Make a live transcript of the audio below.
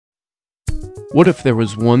What if there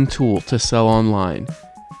was one tool to sell online,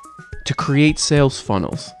 to create sales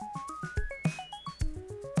funnels,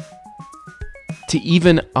 to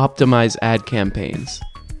even optimize ad campaigns,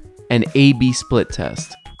 and A/B split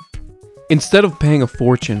test? Instead of paying a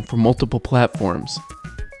fortune for multiple platforms,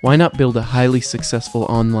 why not build a highly successful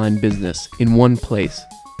online business in one place?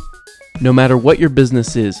 No matter what your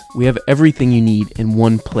business is, we have everything you need in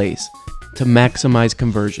one place to maximize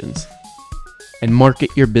conversions and market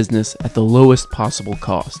your business at the lowest possible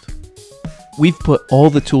cost. We've put all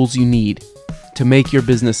the tools you need to make your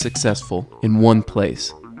business successful in one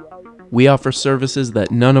place. We offer services that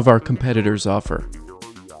none of our competitors offer.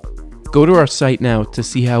 Go to our site now to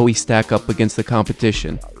see how we stack up against the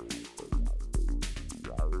competition